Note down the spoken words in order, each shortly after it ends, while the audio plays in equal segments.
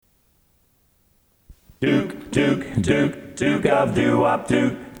Duke, Duke, Duke, Duke of Doo-Wop,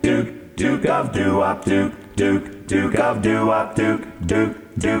 Duke, Duke, Duke of Doo-Wop, Duke, Duke, Duke of Doo-Wop, Duke, Duke,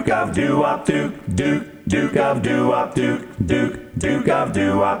 Duke of Doo-Wop, Duke, Duke, Duke of Doo-Wop, Duke, Duke, Duke of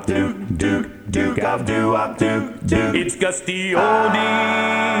Doo-Wop, Duke, Duke, Duke of Doo-Wop, Duke, Duke. It's Gus D Oldie,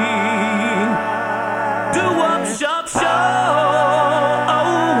 Doo-Wop Shop Show.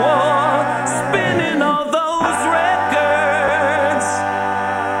 Spinning all those records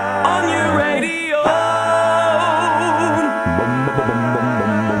on your radio.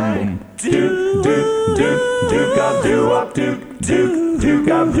 Duke, Duke, Duke, Duke of Doo-Wop, Duke, Duke, Duke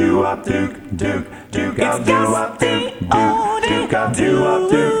of Doo-Wop, Duke, Duke, Duke of Doo-Wop, Duke, Duke of Doo-Wop,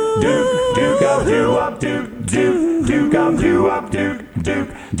 Duke, Duke of Doo-Wop, Duke, Duke of Doo-Wop, Duke,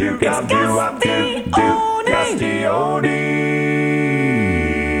 Duke of Doo-Wop, Duke, Gus D Oldie.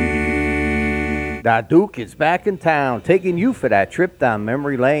 The Duke is back in town, taking you for that trip down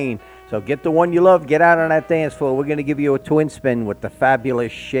memory lane. So get the one you love, get out on that dance floor. We're going to give you a twin spin with the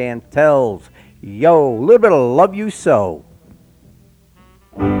fabulous Chantels. Yo, a little bit of Love You So.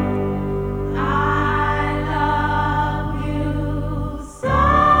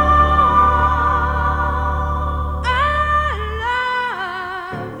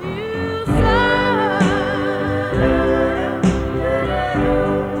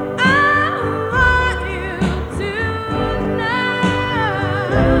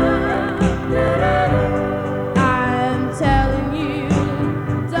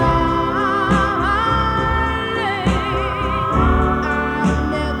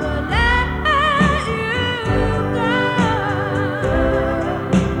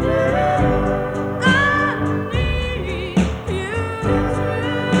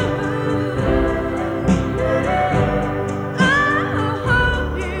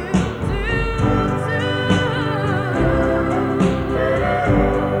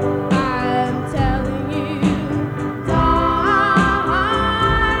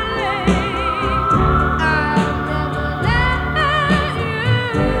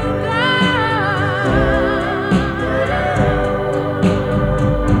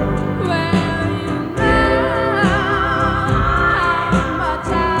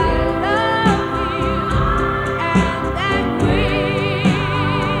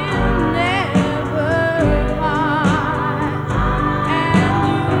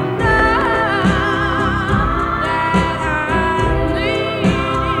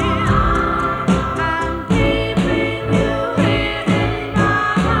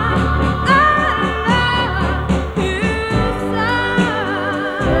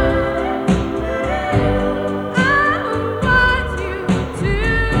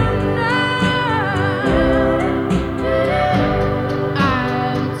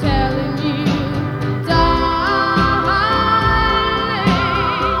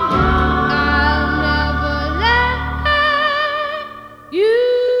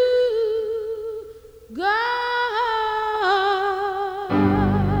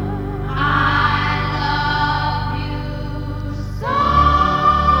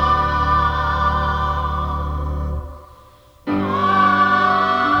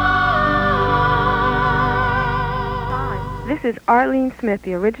 This is Arlene Smith,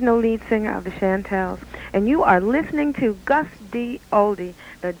 the original lead singer of the Chantels, and you are listening to Gus D Oldie,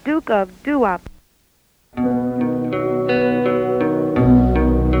 the Duke of Doo-Wop.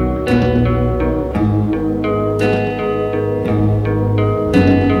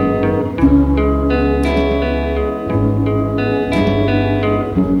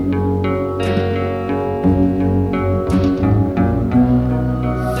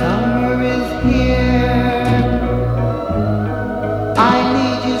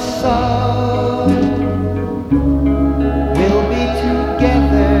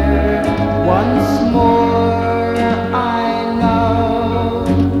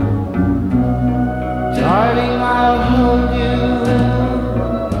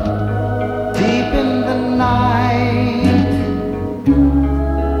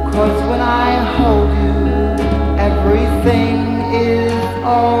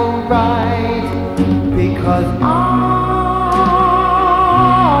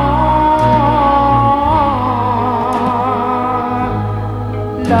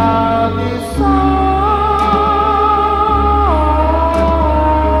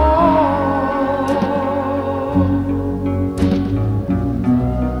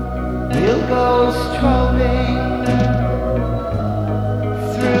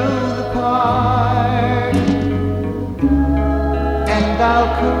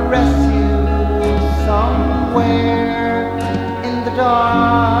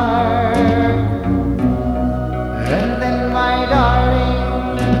 And then, my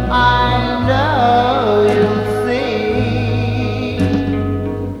darling, I know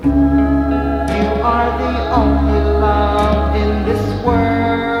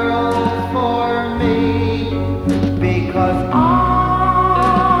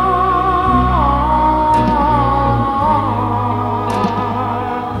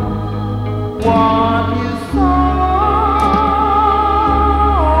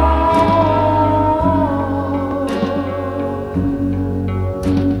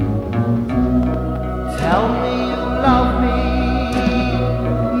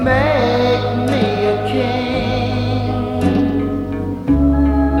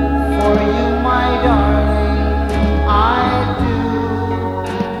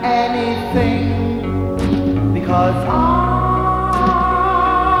everything because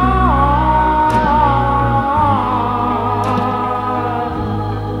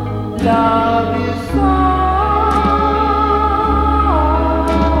love is so.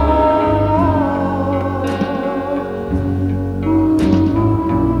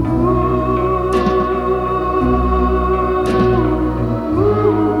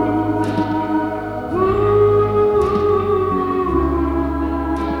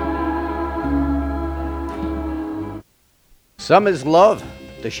 Summer's Love,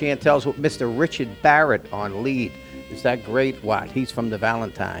 the Chantels with Mr. Richard Barrett on lead. Is that great? What? He's from the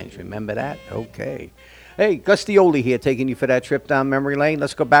Valentines. Remember that? Okay. Hey, Gus D Oldie here, taking you for that trip down memory lane.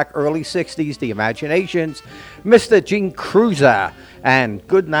 Let's go back early 60s, the Imaginations, Mr. Gene Cruiser, and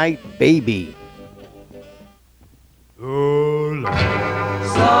Good Night, Baby. So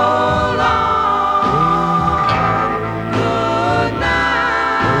long. Good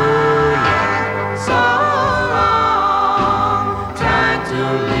night. So long. Time to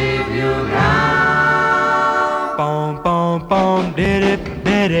leave you now. Boom, boom, boom. Did it,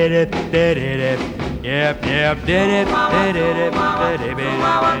 did it, did it. Yep, yep, did it, did it, did it, did it,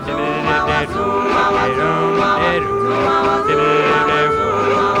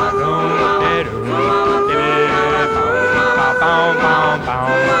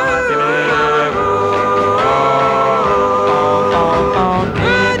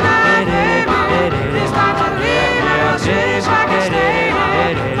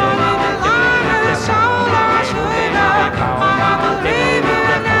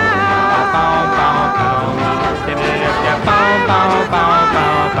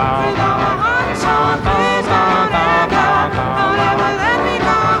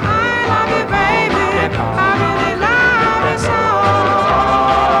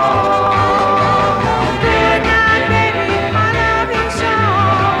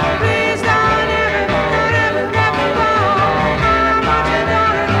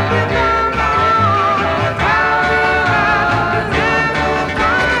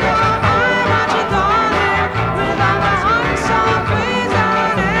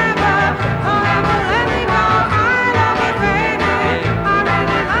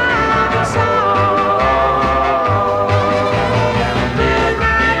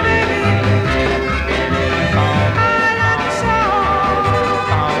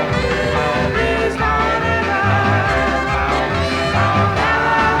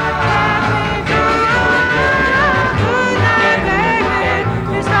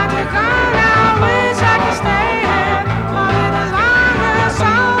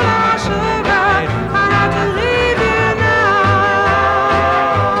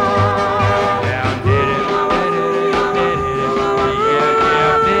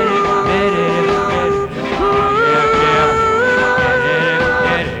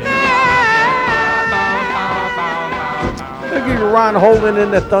 Ron Holden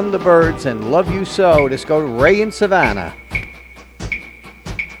and the Thunderbirds and Love You So. Let's go to Ray in Savannah.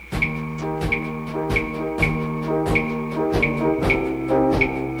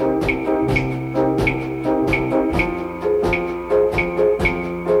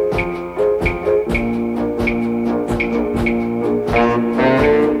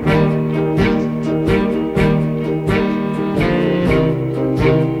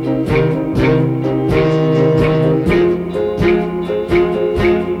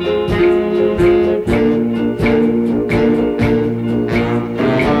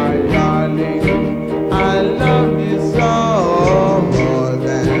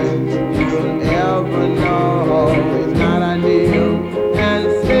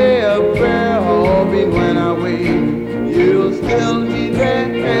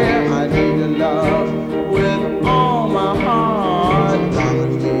 With all my heart,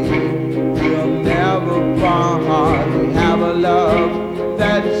 promise me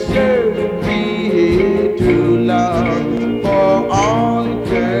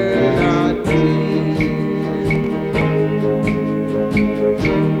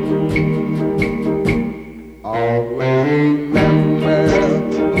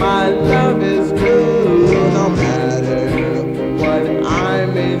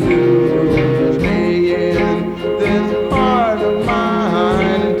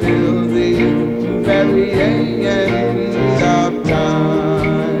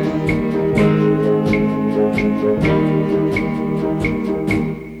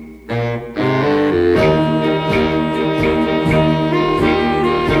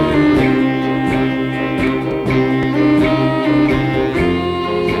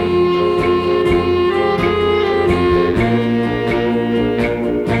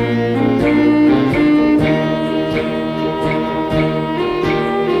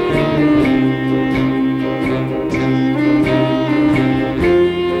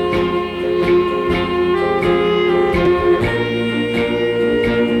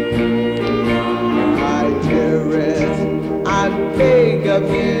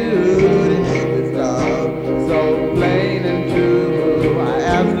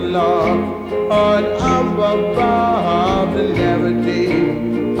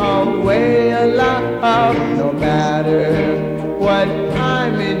I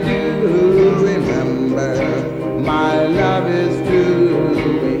may do. Remember, my love is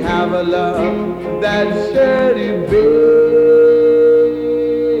true. We have a love that's sure to be.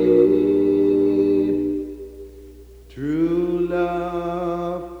 True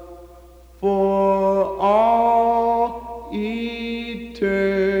love for all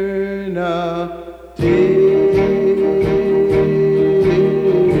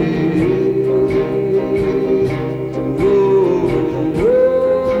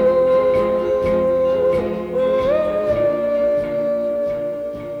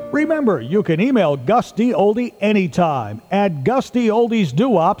Remember, you can email Gus D Oldie anytime at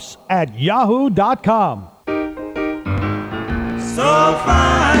gusdoldiesdowops@yahoo.com. So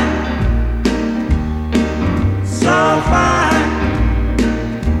fine, so fine,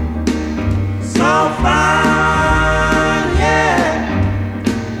 so fine, yeah.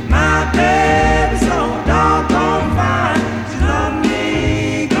 My baby so doggone fine. She love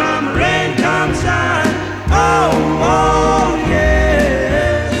me, come rain, come shine. Oh, oh,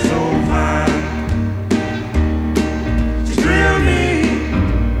 yeah, so fine. She thrill me,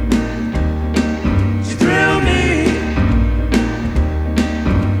 she thrill me.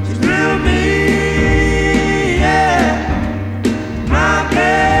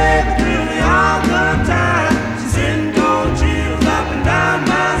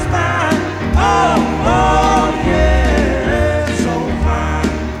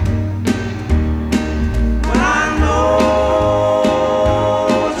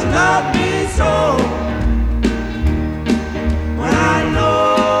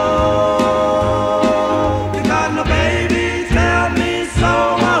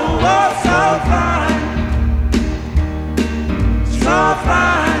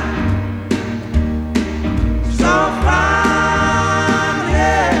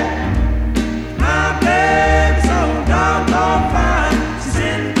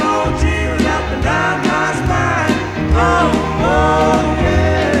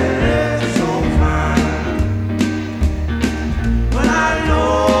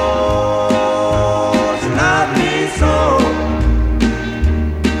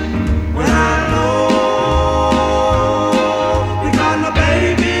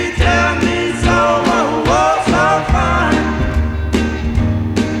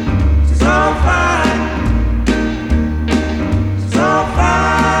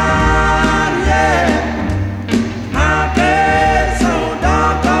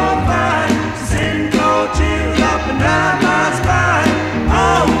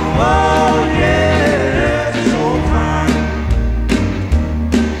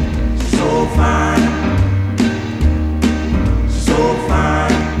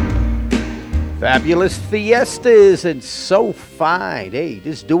 Fabulous Fiestas and So Fine. Hey,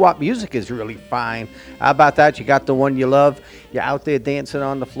 this doo-wop music is really fine. How about that? You got the one you love. You're out there dancing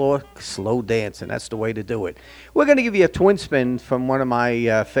on the floor. Slow dancing. That's the way to do it. We're going to give you a twin spin from one of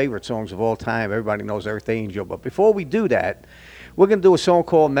my favorite songs of all time. Everybody knows Earth Angel. But before we do that, we're going to do a song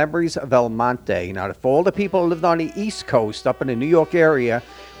called Memories of El Monte. Now, for all the people who lived on the East Coast, up in the New York area,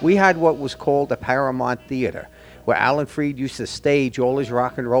 we had what was called the Paramount Theater, where Alan Freed used to stage all his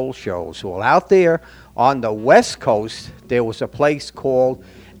rock and roll shows. Well, out there on the West Coast, there was a place called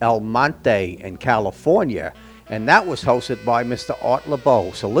El Monte in California, and that was hosted by Mr. Art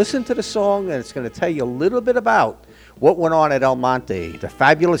LeBeau. So listen to the song, and it's going to tell you a little bit about what went on at El Monte. The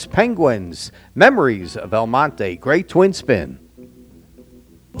Fabulous Penguins, Memories of El Monte. Great twin spin.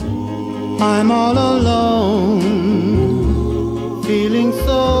 I'm all alone, feeling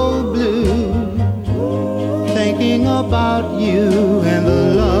so blue, thinking about you and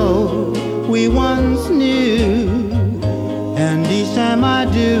the love we once knew. And each time I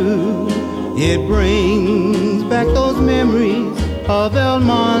do, it brings back those memories of El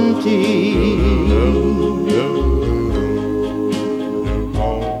Monte.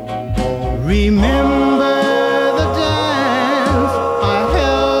 Remember the dance, I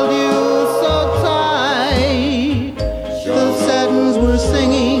held you so tight. The satins were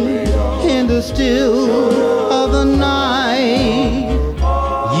singing in the still of the night.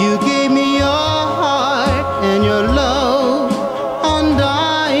 You gave me your heart and your love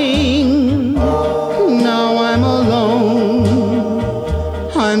undying. Now I'm alone,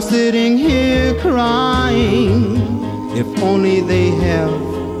 I'm sitting here crying. If only they have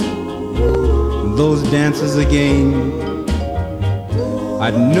those dances again,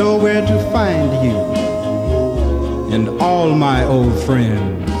 I'd know where to find you and all my old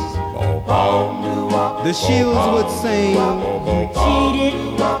friends. The shields would sing, you cheated,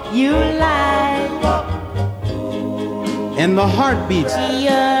 you lied, and the heartbeats,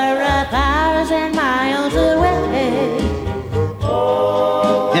 you're 1,000 miles away.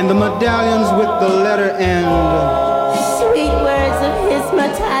 and the medallions with the letter N. Sweet words of his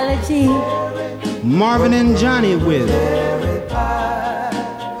mortality. Marvin and Johnny with.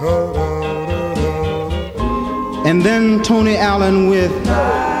 And then Tony Allen with.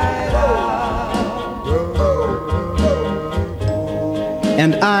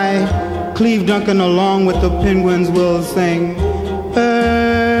 And I, Cleve Duncan, along with the Penguins, will sing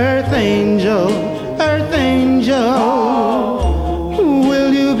Earth Angel, Earth Angel,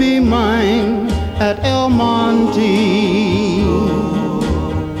 will you be mine at El Monte?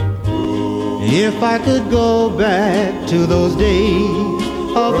 If I could go back to those days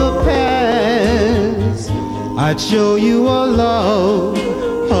of the past, I'd show you a love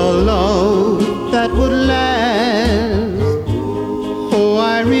that would last. Oh,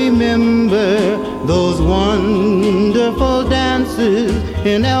 I remember those wonderful dances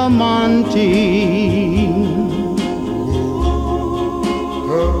in El Monte.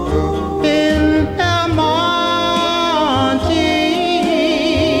 In El Monte.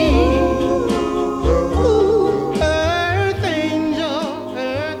 Ooh, Earth Angel,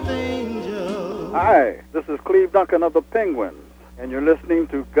 Earth Angel. Hi, this is Cleve Duncan of the Penguins, and you're listening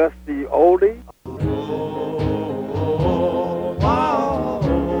to Gus D Oldie.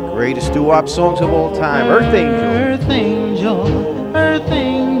 Greatest doo-wop songs of all time, Earth Angel. Earth Angel, Earth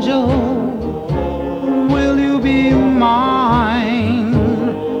Angel, will you be mine,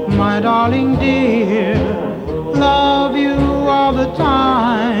 my darling dear? Love you all the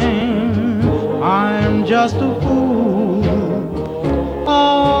time. I'm just a fool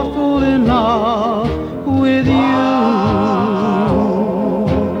in love with you.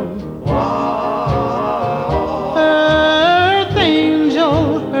 Earth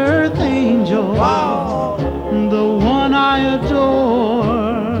Angel, Earth Angel, the one I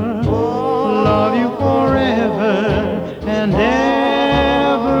adore. Love you forever and evermore.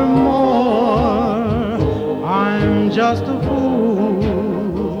 I'm just a fool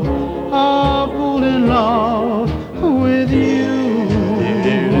in love with you.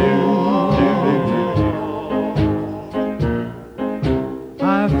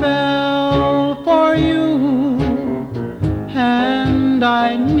 I fell for you, and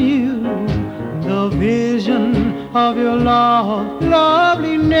I knew the vision of your loveliness.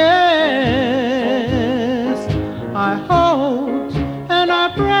 I hoped and I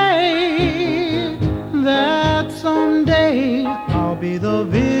prayed that someday I'll be the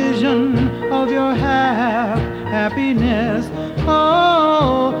vision of your happiness.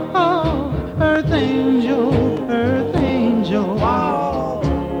 Oh, oh, Earth Angel, Earth Angel,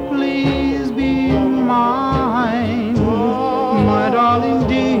 please be mine, my darling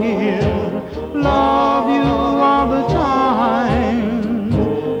dear. Love you all the time.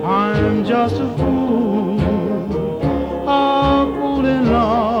 I'm just a fool in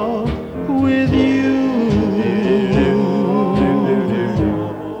love with you.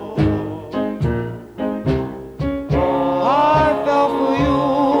 I fell for you,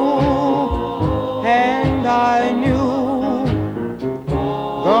 and I knew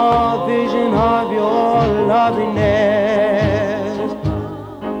the vision of your loveliness.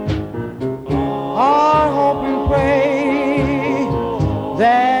 I hope and pray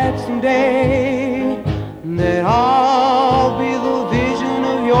that someday that I'll be the vision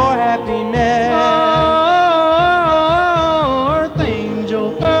of your happiness. Oh, Earth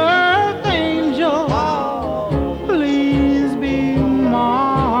Angel, please be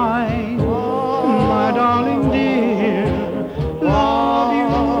mine, my darling dear. Love you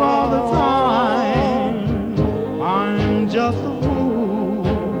all the time. I'm just a fool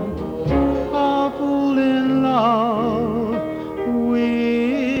in love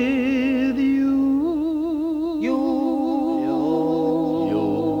with you.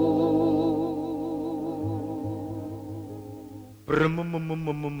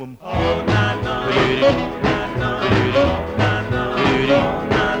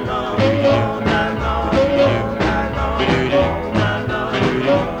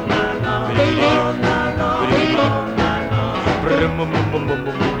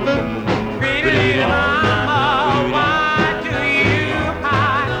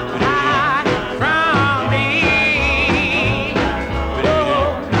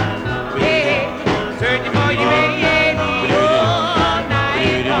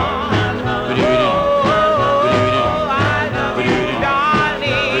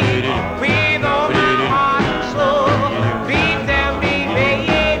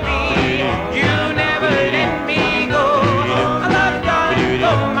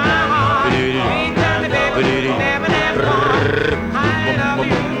 My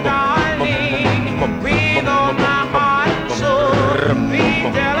Please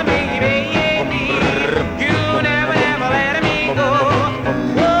tell me, baby, you never, never let me go.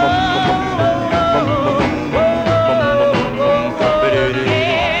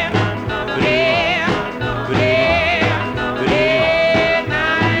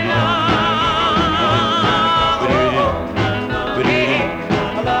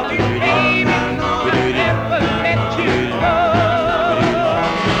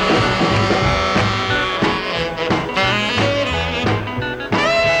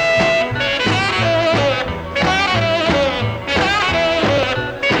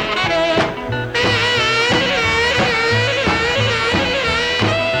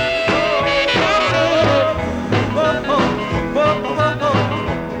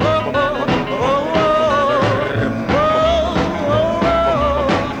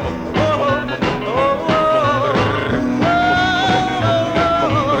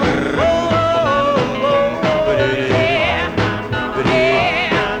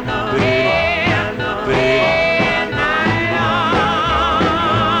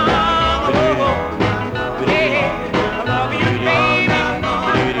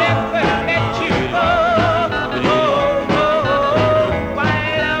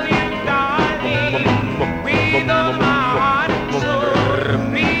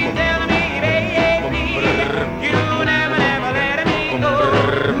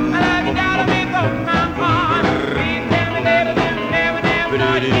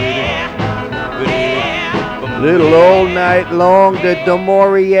 Little All Night Long, the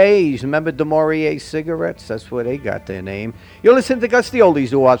DeMauriers. Remember DeMaurier cigarettes? That's where they got their name. You're listening to Gus D Oldie's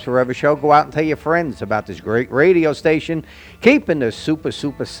The Wops Forever Show. Go out and tell your friends about this great radio station, keeping the super,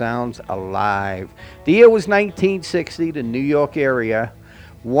 super sounds alive. The year was 1960, the New York area.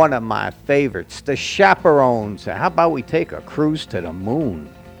 One of my favorites, the Chaperones. How about we take a cruise to the moon?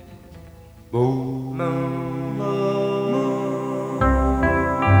 Moon, moon, moon.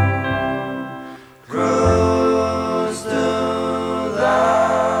 Cruise to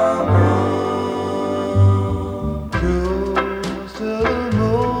the moon. Cruise to the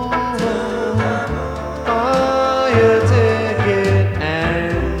moon. Buy a ticket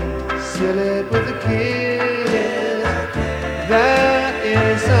and seal it with a kiss. That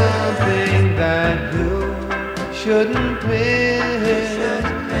is something that you shouldn't miss.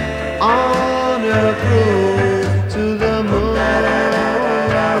 On a cruise to the moon.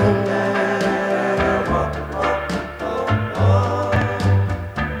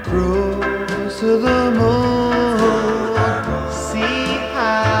 Cruise to the moon. See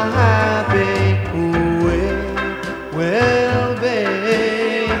how happy we will be.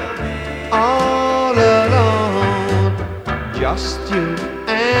 All alone, just you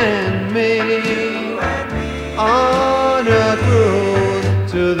and me. On a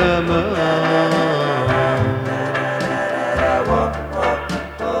cruise to the moon.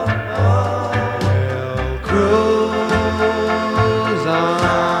 We'll cruise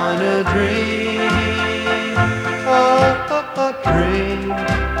on a dream, a dream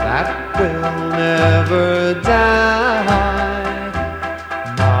that will never die.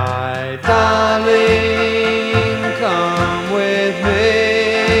 My darling, come with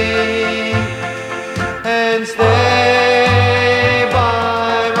me and stay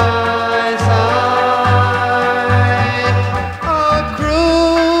by my side. A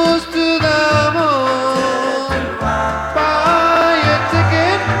cruise to the moon. Buy a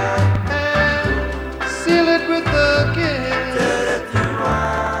ticket and seal it with a kiss.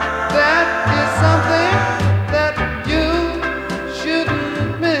 That is something that you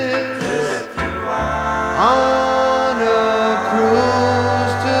shouldn't miss. On a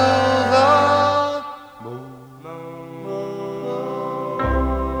cruise to the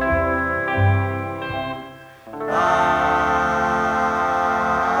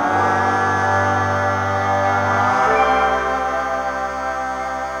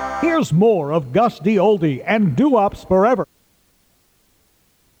Here's more of Gus D Oldie and Doo-Wops Forever.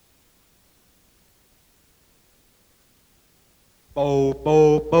 Bo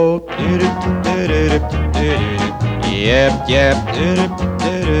bo bo yep yep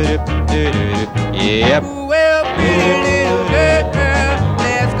yep. Well, pretty little girl,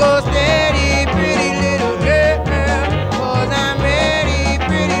 let's go steady, pretty little girl, 'cause I'm ready,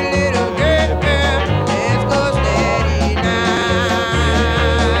 pretty little girl, let's go steady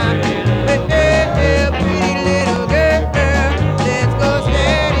now. Hey, pretty little girl, let's go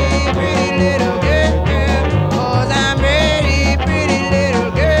steady, pretty little girl, 'cause I'm ready, pretty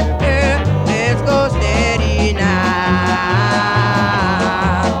little girl, let's go steady now.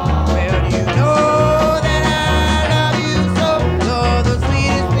 Well, you know that I love you.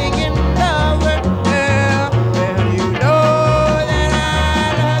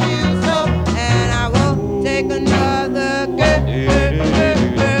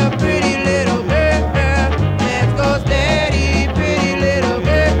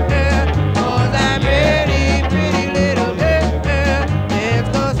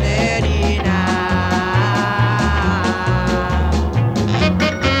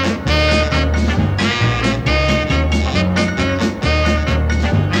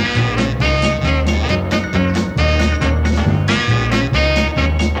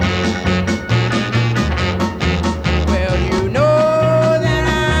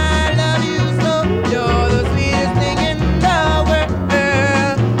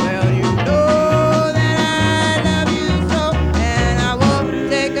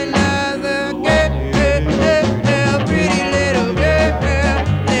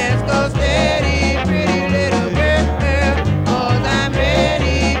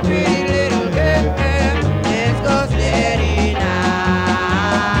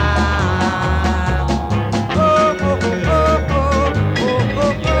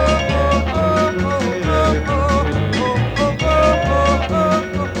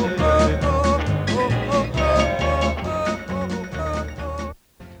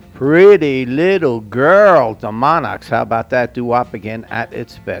 Pretty Little Girl, the Monarchs. How about that doo-wop again at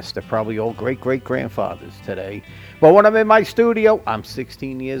its best? They're probably all great-great-grandfathers today. But when I'm in my studio, I'm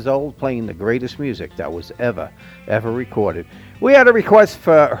 16 years old playing the greatest music that was ever recorded. We had a request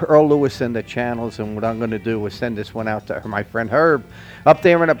for Earl Lewis and the Channels, and what I'm going to do is send this one out to my friend Herb. Up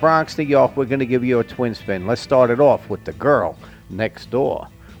there in the Bronx, New York, we're going to give you a twin spin. Let's start it off with The Girl Next Door.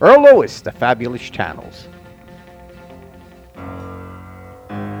 Earl Lewis, the Fabulous Channels.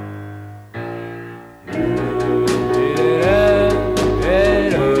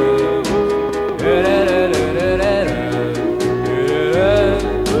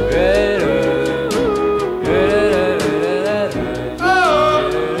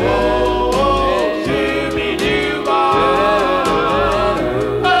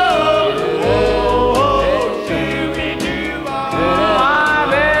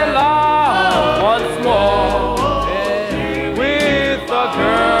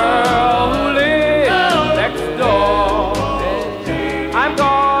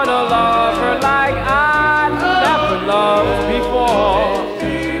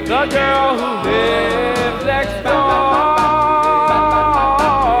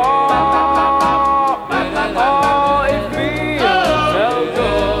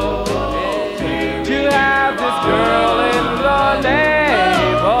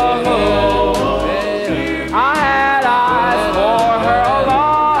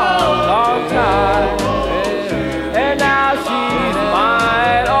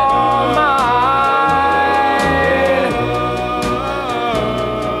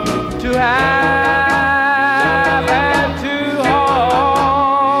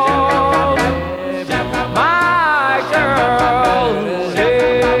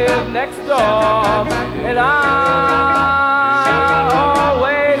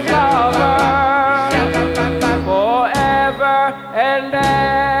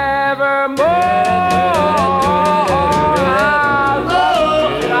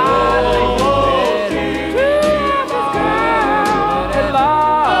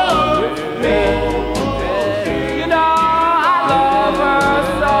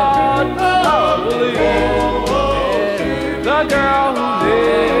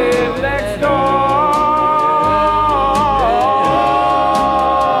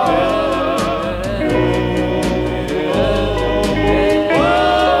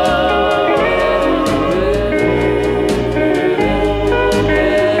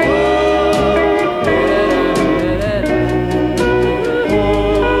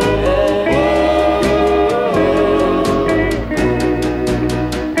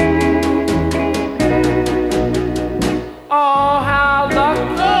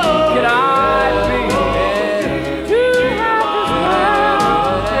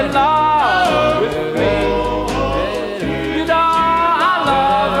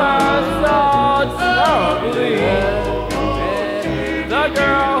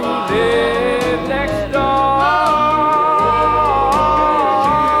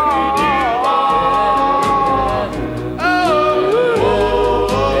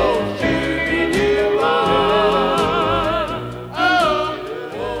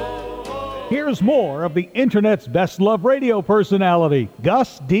 More of the Internet's best love radio personality,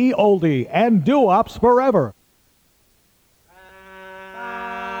 Gus D Oldie, and doo-wops forever.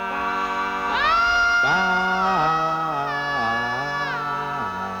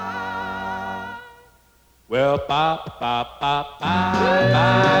 Well, bye, bye, bye, bye,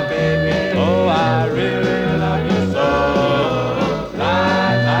 bye, baby. Oh, I really love you so.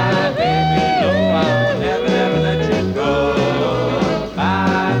 Bye, bye, baby. No, I'll never, never let you go.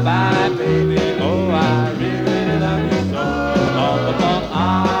 Bye, bye, baby.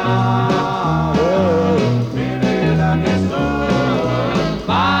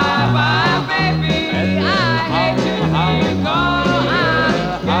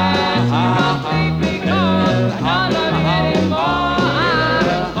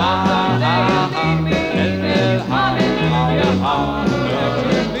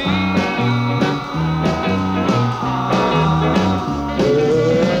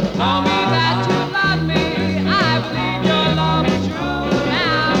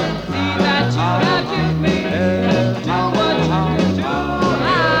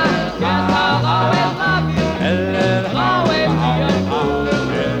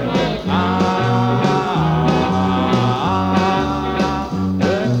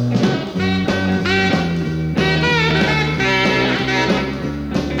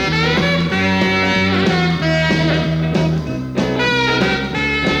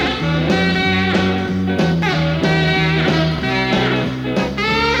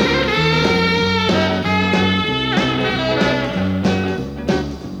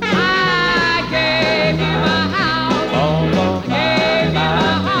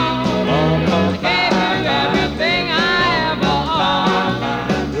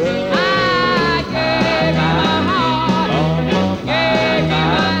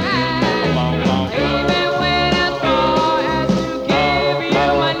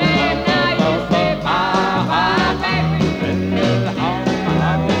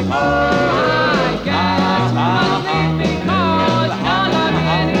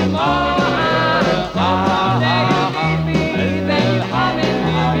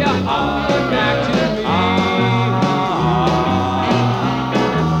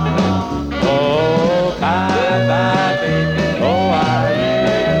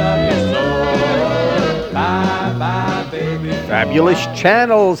 Fabulous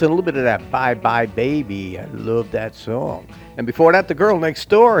Channels and a little bit of that Bye Bye Baby. I love that song. And before that, The Girl Next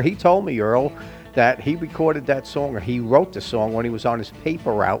Door. He told me, Earl, that he recorded that song, or he wrote the song when he was on his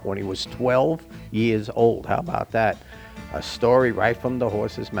paper route when he was 12 years old. How about that? A story right from the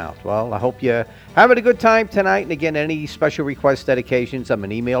horse's mouth. Well, I hope you're having a good time tonight. And again, any special request dedications, I'm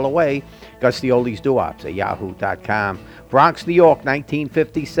an email away. Gus D Oldie's Doo-Wops at yahoo.com. Bronx, New York,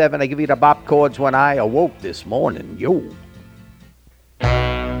 1957. I give you the bop chords when I awoke this morning. Yo.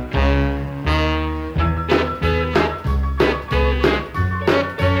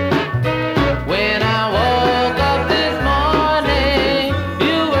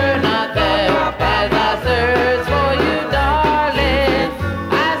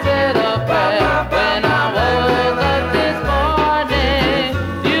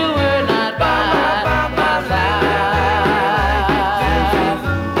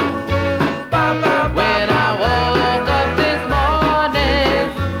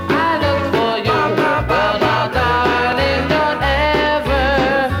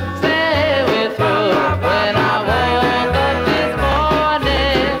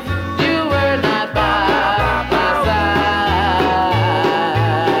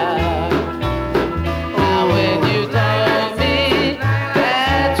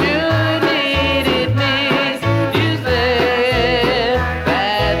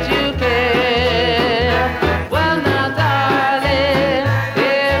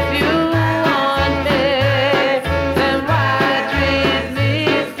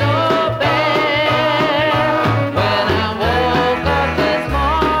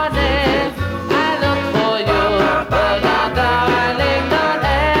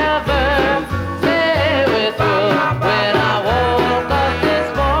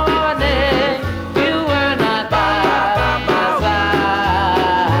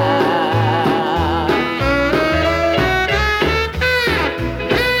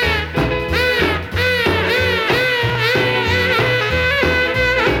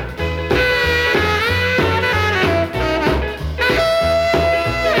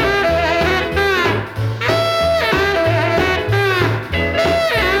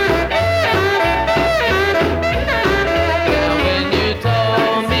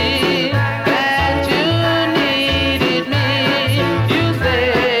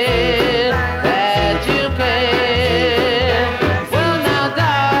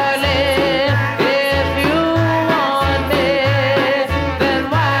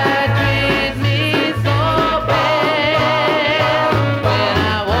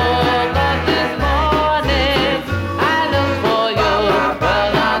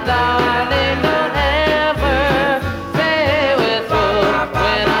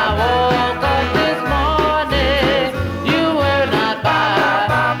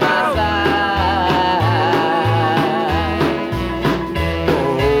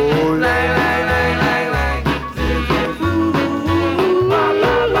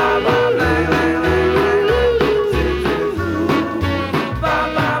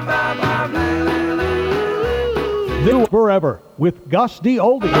 Forever with Gus D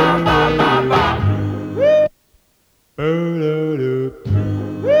Oldie.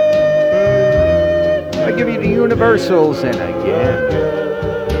 I give you the Universals and again.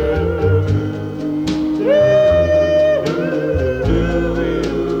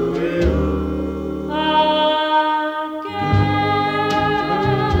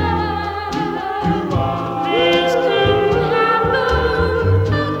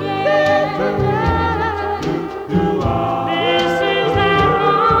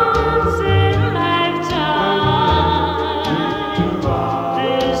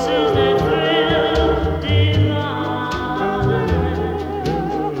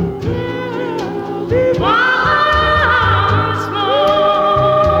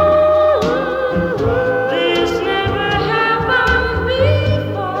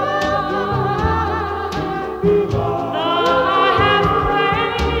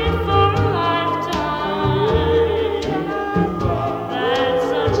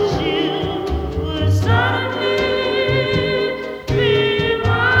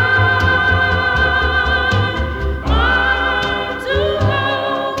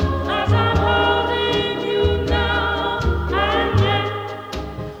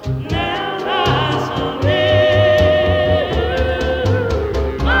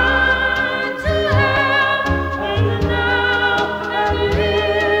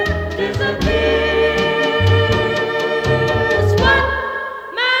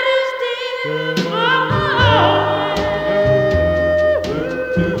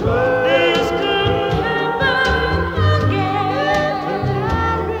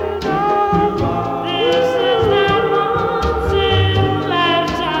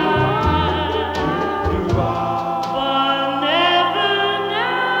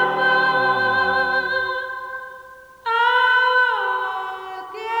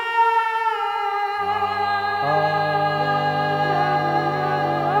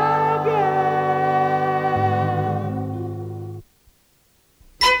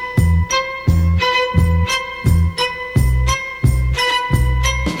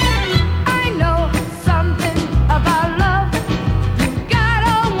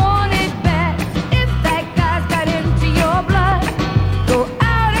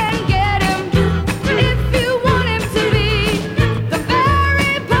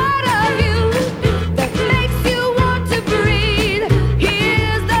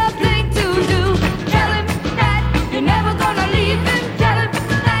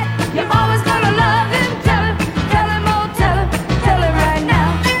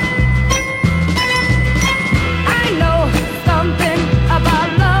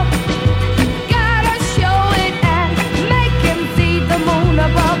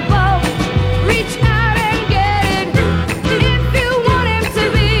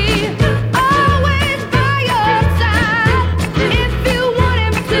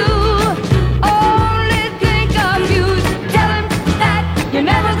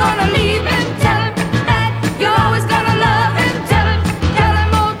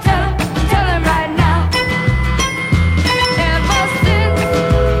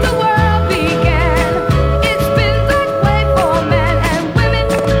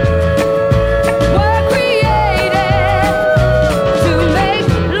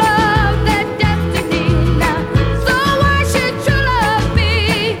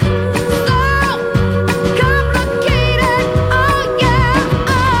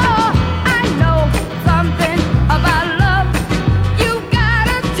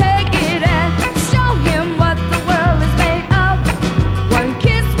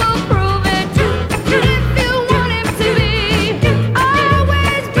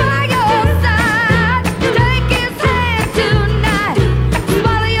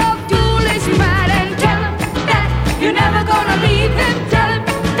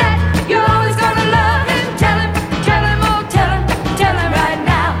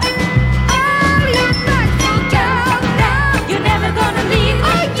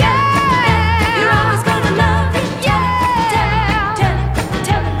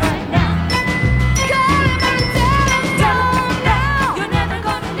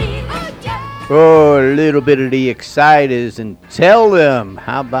 little bit of the Exciters and Tell Them.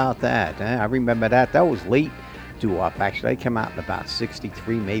 How about that? I remember that. That was late doo-wop. Actually, they came out in about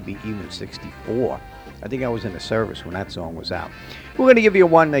 63, maybe even 64. I think I was in the service when that song was out. We're going to give you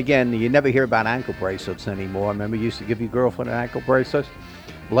one again. You never hear about ankle bracelets anymore. Remember you used to give your girlfriend an ankle bracelet?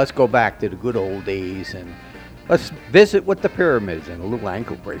 Well, let's go back to the good old days and let's visit with the pyramids and a little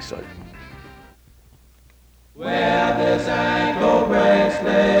ankle bracelet. Wear this ankle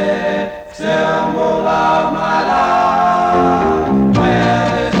bracelet, symbol of my love. Wear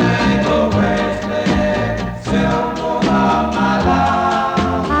this ankle bracelet, symbol of my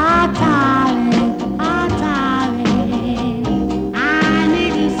love. Oh, darling, I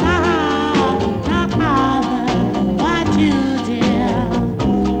need you so, no matter what you do.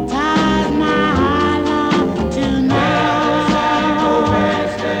 Touch my love tonight. Wear this ankle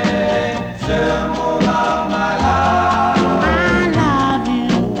bracelet, symbol of my love. I love you,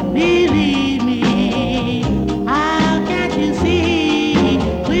 believe me. How can you see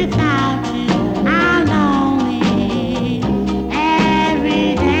without you? I'm lonely.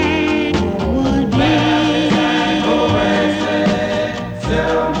 Every day would be. Ankle bracelet,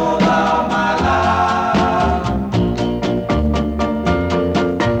 symbol of my love.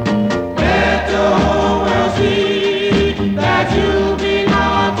 Let the whole world see that you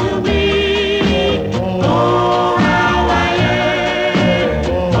belong to me. Oh, how I yearn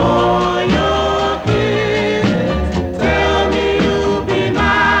for your kiss. Tell me you'll be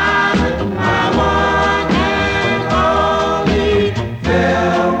mine, my one and only.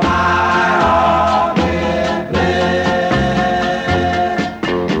 Fill my heart with bliss.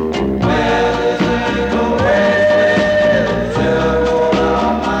 Wear this ankle bracelet, symbol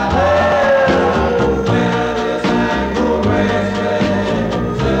of my love. Wear this ankle bracelet,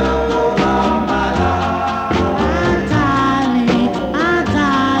 symbol of my love. Oh,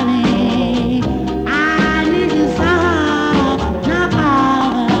 darling, I need you so, no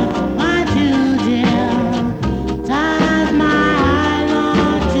matter what you do. Touch my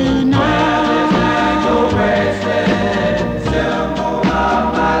Lord tonight. Ankle bracelet, symbol of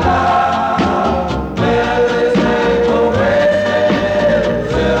my love. Wear this ankle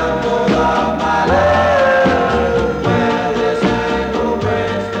bracelet, symbol of my love. Wear this ankle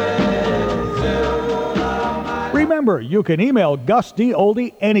bracelet, symbol of my love. Remember, you can email Gus D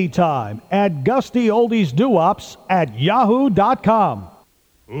Oldie anytime at gusdoldiesdowops@yahoo.com.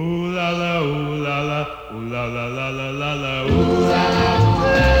 Ooh la la, ooh la la, ooh la la la la la la, ooh la la.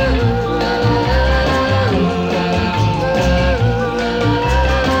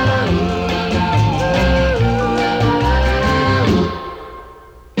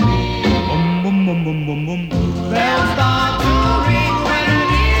 Boom boom boom boom boom boom. Bells start to ring when I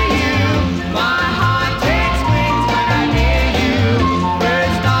near you. My heart takes wings when I near you.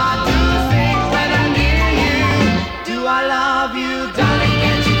 Birds start to sing when I'm near you. Do I love you, darling?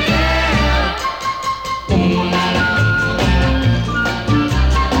 Can't you tell? Ooh la la.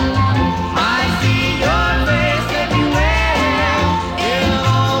 I see your face everywhere. In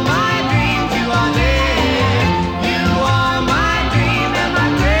all my dreams, you are there. You are my dream and my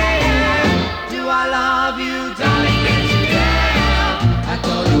prayer. Do I love you, darling? Can't you tell? I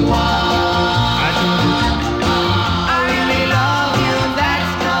told you all. I really love you,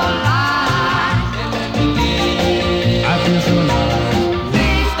 that's no lie. And let me give. I feel so nice.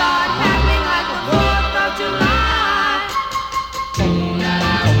 Things start happening like the 4th of July.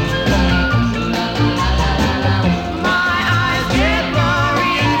 My eyes get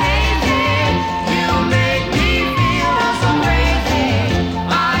blurry and hazy. You make me feel so crazy.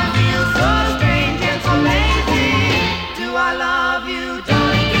 I feel so strange and so lazy. Do I love you,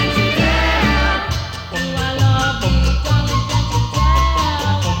 darling? Can't you tell? Do I love you, darling? Can't you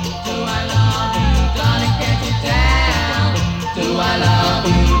tell? Do I love you, darling? Can't you tell? Do I love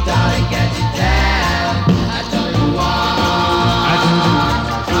you, darling? Can't you tell? I told you all.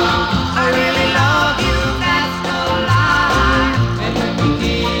 I really love you, that's no lie. And when we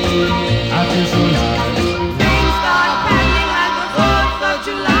did, I feel so nice. Things start happening like the 4th of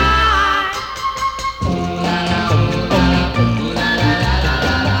July.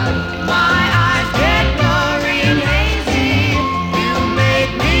 My eyes get blurry and hazy. You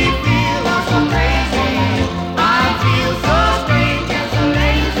make me feel so crazy. I feel so strange and so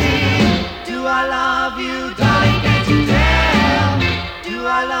lazy. Do I love you, darling? Can't you tell? Do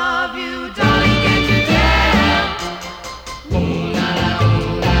I love you, darling? Can't you tell? Ooh la la,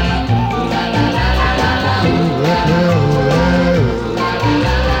 ooh la la, ooh la la la la la la. Ooh la la, ooh la la, ooh la la la la la la. Ooh la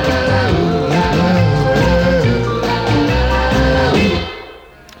la, ooh la la la la la.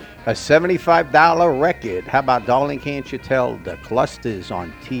 A $75 record. How about Darling Can't You Tell? The Clusters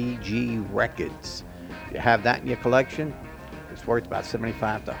on TG Records. you have that in your collection, it's worth about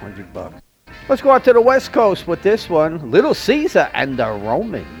 $75 to $100. Let's go out to the West Coast with this one. Little Caesar and the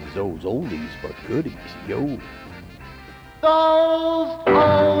Romans. Those oldies but goodies. Yo. Those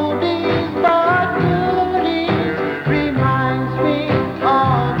oldies but goodies reminds me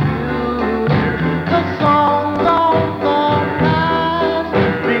of you. The songs of the past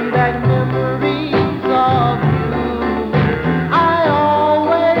bring back memories of you. I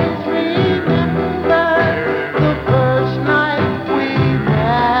always remember the first night we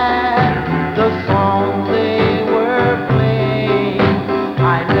met. The songs they were playing,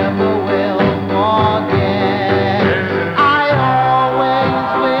 I never will forget. I always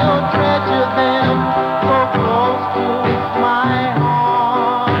will treasure them so close to my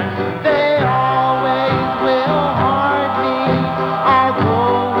heart. They always will haunt me,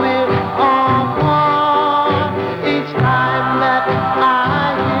 although we're apart. Each time that I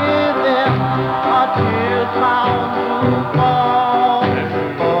hear them, a tear's bound to fall.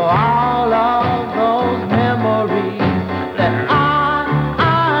 For all of those memories that I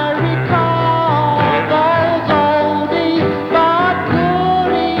recall, those oldies but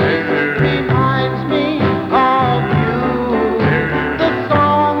goodies reminds me of you. The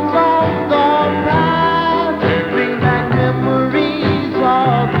songs of the past bring back memories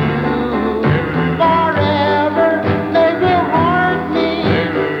of you. Forever they will haunt me,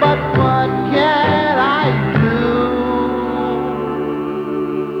 but what can I do?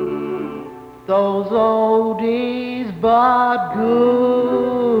 Those oldies but goodies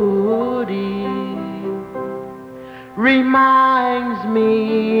reminds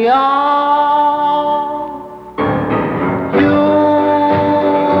me of you.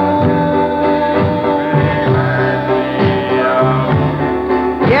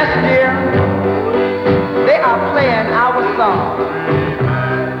 Yes, dear, they are playing our song,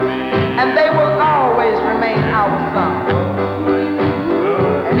 and they will always remain our song.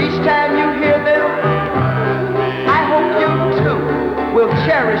 And each time you hear them, I hope you too will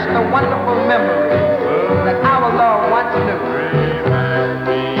cherish the wonderful memories that our Lord once knew.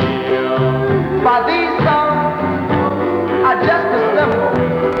 For these songs are just a symbol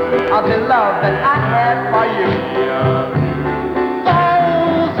of the love that I had for you.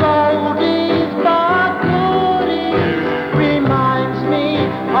 Those oldies but goodies reminds me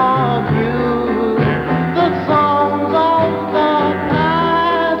of you. The songs of the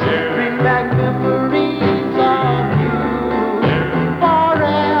past bring back memories of you.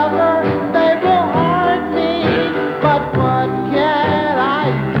 Forever they will haunt me, but what can I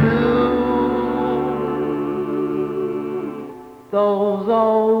do? Those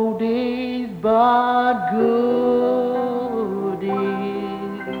oldies but goodies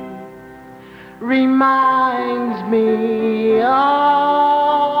reminds me of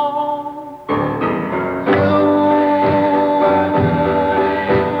you.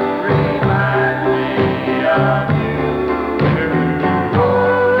 Reminds me of you.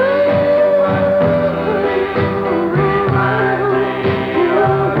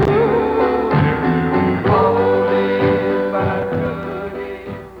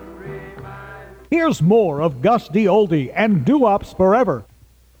 Here's more of Gus D Oldie and Doo-Wops Forever.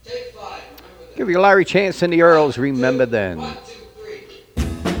 Give you Larry Chance and the Earls. Remember then.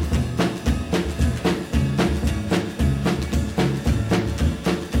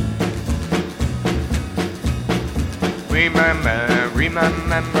 Remember,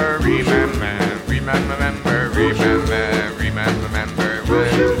 remember, remember, remember, remember, remember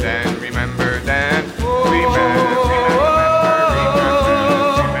when then, remember then,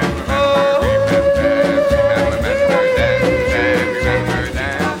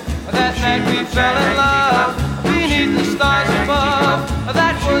 That night we fell in love beneath the stars above.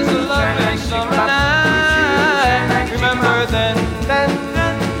 That was a lovely summer night. Remember then,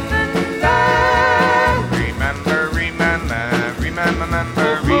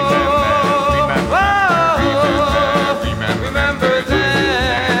 remember then.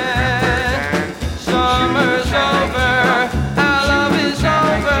 Summer's over, our love is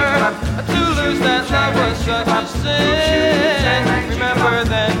over. To lose that love was such a sin. Remember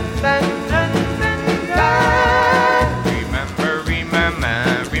then.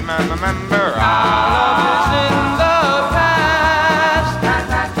 Remember, our love is in the past.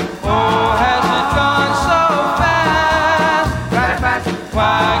 Oh, has it gone so fast?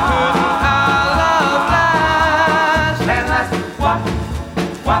 Why couldn't our love last?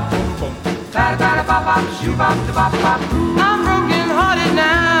 I'm broken hearted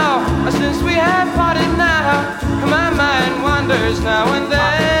now, since we have parted now. My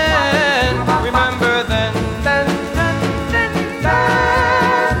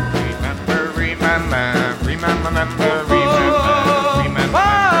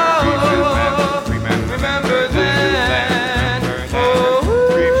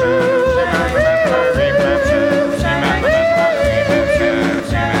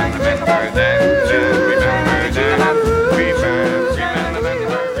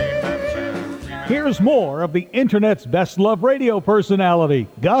Here's more of the Internet's best love radio personality,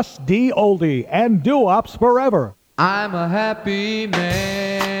 Gus D Oldie, and Doo-Wops Forever. I'm a happy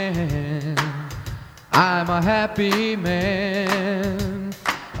man. I'm a happy man.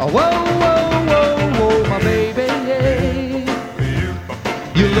 Oh, whoa, whoa, whoa, whoa, my baby.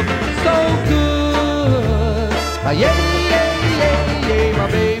 You look so good. Yeah, yeah, yeah, yeah, my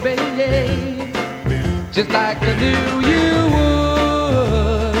baby. Just like I knew you would.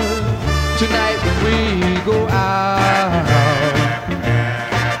 Tonight when we go out,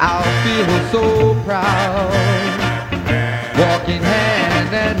 I'll feel so proud. Walking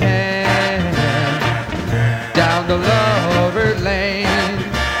hand in hand down the lover lane.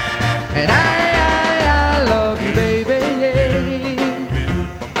 And I love you, baby.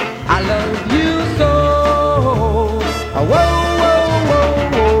 I love you so. Oh, whoa, whoa, whoa,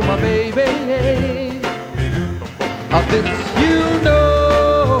 whoa, my baby. Of this you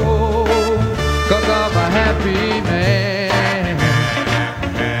know, 'cause I'm a happy man.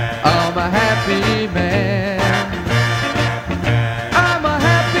 I'm a happy man. I'm a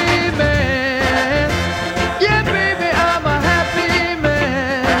happy man. Yeah, baby, I'm a happy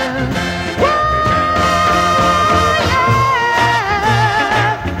man. Woo, yeah.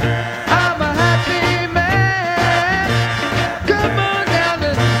 I'm a happy man. Come on down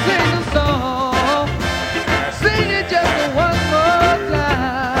and sing a song. Sing it just one more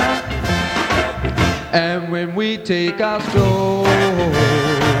time. And when we take our stroll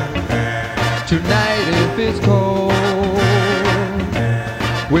tonight, if it's cold,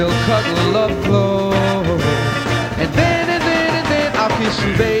 we'll cuddle up close. And then I'll kiss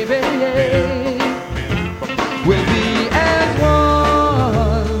you, baby. We'll be as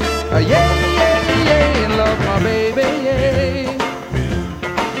one. Yeah, yeah, yeah, and love my baby.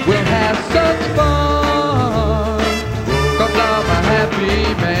 We'll have such fun, 'cause I'm a happy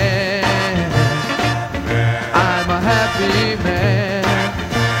man. I'm a happy man.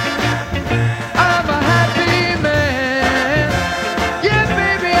 I'm a happy man. Yeah,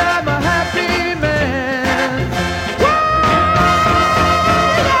 baby, I'm a happy man. Woo,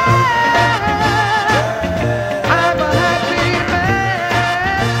 yeah. I'm a happy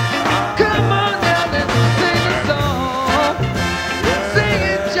man. Come on down and sing a song. Sing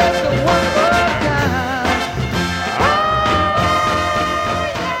it just one more time.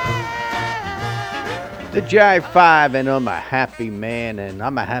 The Jive 5, and I'm a happy man, and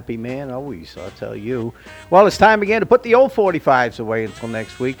I'm a happy man always, I'll tell you. Well, it's time again to put the old 45s away until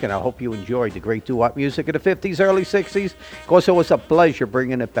next week, and I hope you enjoyed the great doo-wop music of the 50s, early 60s. Of course, it was a pleasure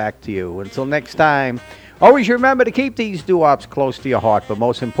bringing it back to you. Until next time, always remember to keep these doo-wops close to your heart, but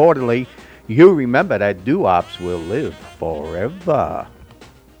most importantly, you remember that doo-wops will live forever.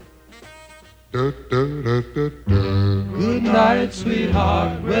 Good night,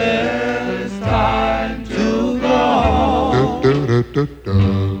 sweetheart. Well, it's time to go.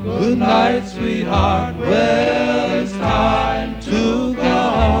 Good night, sweetheart. Well, it's time to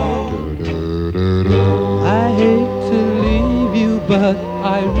go. I hate to leave you, but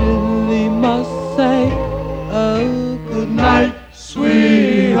I really must say, oh, good night,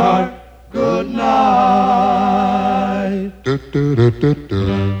 sweetheart. Good night.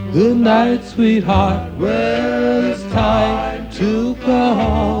 Good night, sweetheart. Well, it's time to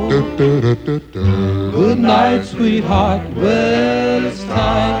go. Good night, sweetheart. Well, it's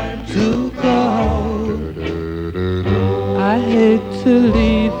time to go. I hate to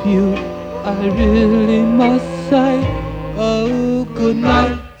leave you, I really must say, oh, good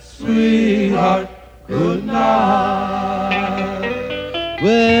night, sweetheart. Good night.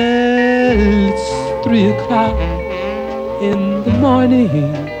 Well, it's 3 o'clock in the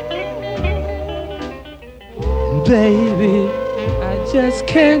morning. Baby, I just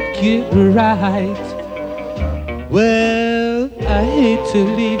can't get right. Well, I hate to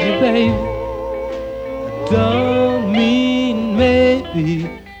leave you, baby. I don't mean maybe,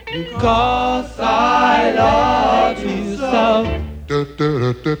 because I love you so.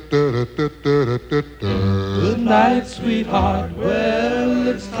 Good night, sweetheart. Well,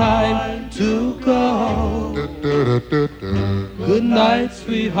 it's time to go. Good night,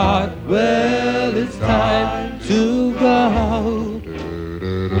 sweetheart. Well, it's time to go.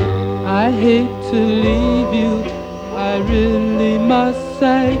 I hate to leave you, I really must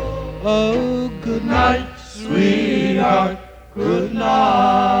say, oh, good night, sweetheart. Good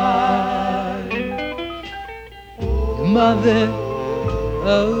night. Your mother,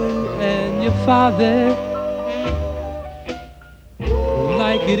 oh, and your father won't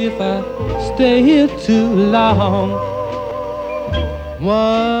like it if I stay here too long.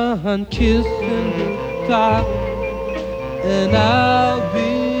 One kiss in the dark, and I'll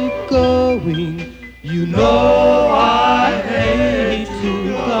be going You know I hate to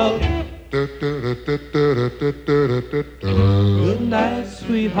go. Good night,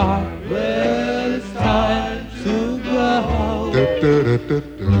 sweetheart. Well, it's time to go.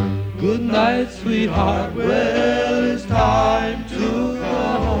 Good night, sweetheart. Well, it's time to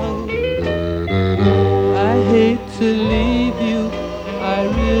go. I hate to leave you, I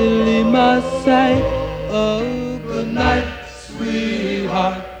really must say. Oh, good night,